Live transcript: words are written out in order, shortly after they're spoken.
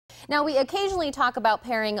Now, we occasionally talk about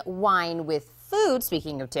pairing wine with food,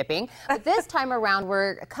 speaking of tipping, but this time around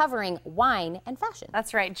we're covering wine and fashion.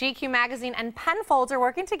 That's right. GQ magazine and Penfolds are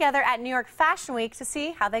working together at New York Fashion Week to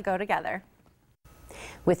see how they go together.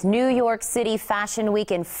 With New York City Fashion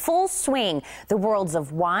Week in full swing, the worlds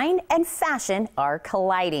of wine and fashion are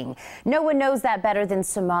colliding. No one knows that better than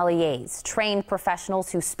sommeliers, trained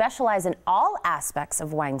professionals who specialize in all aspects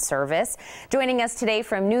of wine service. Joining us today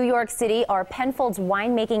from New York City are Penfolds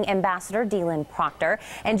winemaking ambassador Dlynn Proctor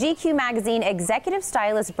and GQ magazine executive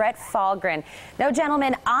stylist Fahlgren. Now,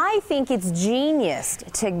 gentlemen, I think it's genius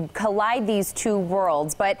to collide these two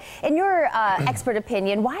worlds, but in your expert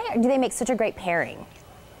opinion, why do they make such a great pairing?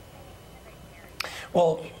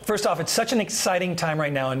 Well, first off, it's such an exciting time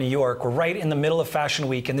right now in New York. We're right in the middle of Fashion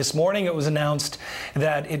Week, and this morning it was announced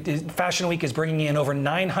that Fashion Week is bringing in over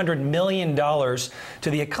 $900 million to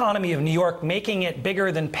the economy of New York, making it bigger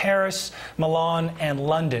than Paris, Milan, and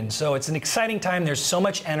London. So it's an exciting time. There's so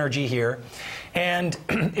much energy here. And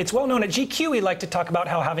it's well known at GQ, we like to talk about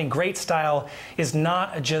how having great style is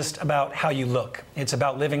not just about how you look. It's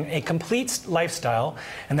about living a complete lifestyle,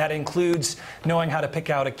 and that includes knowing how to pick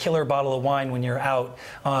out a killer bottle of wine when you're out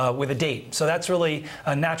with a date. So that's really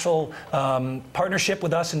a natural partnership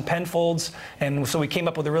with us and Penfolds, and so we came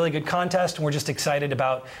up with a really good contest, and we're just excited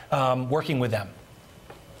about working with them.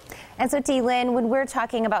 And so, Dlynn, when we're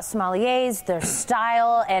talking about sommeliers, their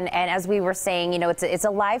style, and as we were saying, you know, it's a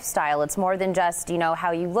lifestyle. It's more than just, you know, how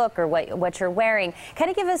you look or what you're wearing. Kind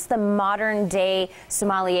of give us the modern day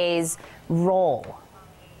sommelier's role.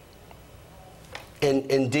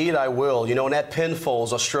 Indeed, I will. You know, and at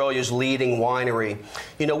Penfolds, Australia's leading winery,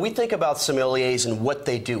 you know, we think about sommeliers and what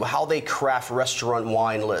they do, how they craft restaurant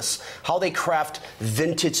wine lists, how they craft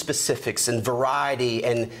vintage specifics and variety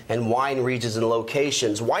and wine regions and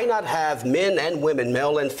locations. Why not have men and women,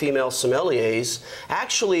 male and female sommeliers,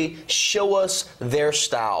 actually show us their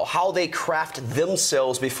style, how they craft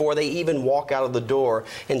themselves before they even walk out of the door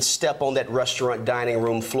and step on that restaurant dining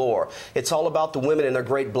room floor. It's all about the women in their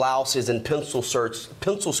great blouses and pencil skirts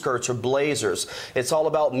or blazers. It's all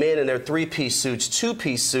about men in their three-piece suits,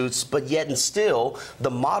 two-piece suits, but yet and still,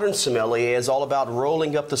 the modern sommelier is all about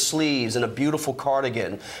rolling up the sleeves in a beautiful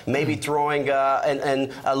cardigan, maybe throwing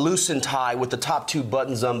a loosened tie with the top two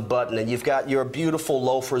buttons unbuttoned, and you've got your beautiful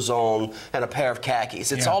loafers on and a pair of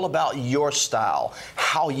khakis. It's all about your style,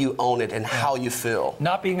 how you own it, and how you feel.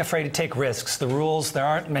 Not being afraid to take risks. The rules, there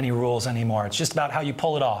aren't many rules anymore. It's just about how you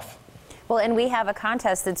pull it off. Well, and we have a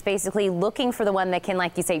contest that's basically looking for the one that can,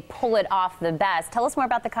 like you say, pull it off the best. Tell us more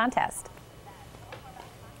about the contest.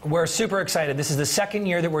 We're super excited. This is the second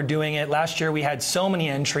year that we're doing it. Last year we had so many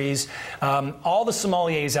entries. All the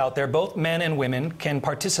sommeliers out there, both men and women, can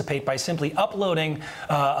participate by simply uploading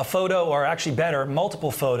a photo, or actually better, multiple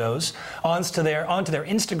photos, onto their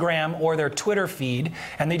Instagram or their Twitter feed.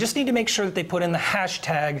 And they just need to make sure that they put in the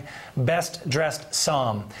hashtag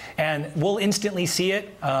 #BestDressedSomm. And we'll instantly see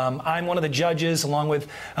it. I'm one of the judges, along with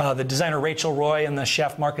the designer Rachel Roy and the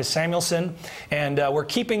chef Marcus Samuelson. And we're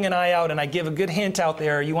keeping an eye out, and I give a good hint out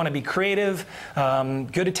there. You want to be creative,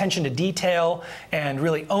 good attention to detail, and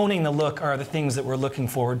really owning the look are the things that we're looking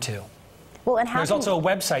forward to. Well, and there's also a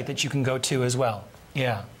website that you can go to as well.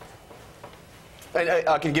 Yeah. And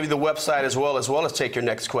I can give you the website as well as take your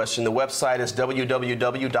next question. The website is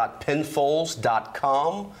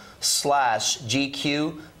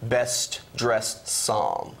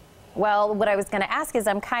www.penfolds.com/GQ-BestDressedSomm. Well, what I was going to ask is,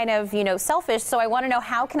 I'm kind of, you know, selfish, so I want to know,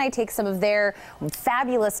 how can I take some of their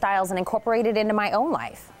fabulous styles and incorporate it into my own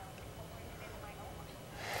life?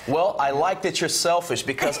 Well, I like that you're selfish,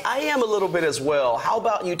 because I am a little bit as well. How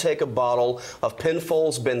about you take a bottle of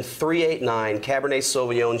Penfolds Ben 389 Cabernet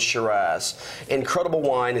Sauvignon Shiraz. Incredible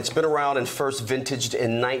wine. It's been around and first vintaged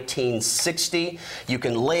in 1960. You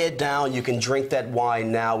can lay it down. You can drink that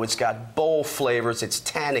wine now. It's got bold flavors. It's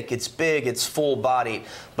tannic. It's big. It's full body.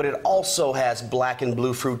 But it also has black and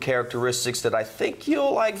blue fruit characteristics that I think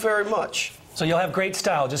you'll like very much. So you'll have great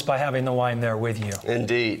style just by having the wine there with you.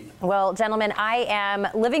 Indeed. Well, gentlemen, I am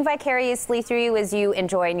living vicariously through you as you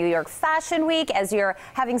enjoy New York Fashion Week, as you're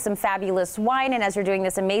having some fabulous wine, and as you're doing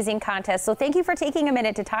this amazing contest. So thank you for taking a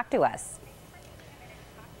minute to talk to us.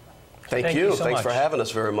 Thank you. Thanks for having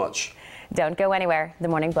us very much. Don't go anywhere. The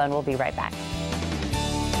Morning Blend will be right back.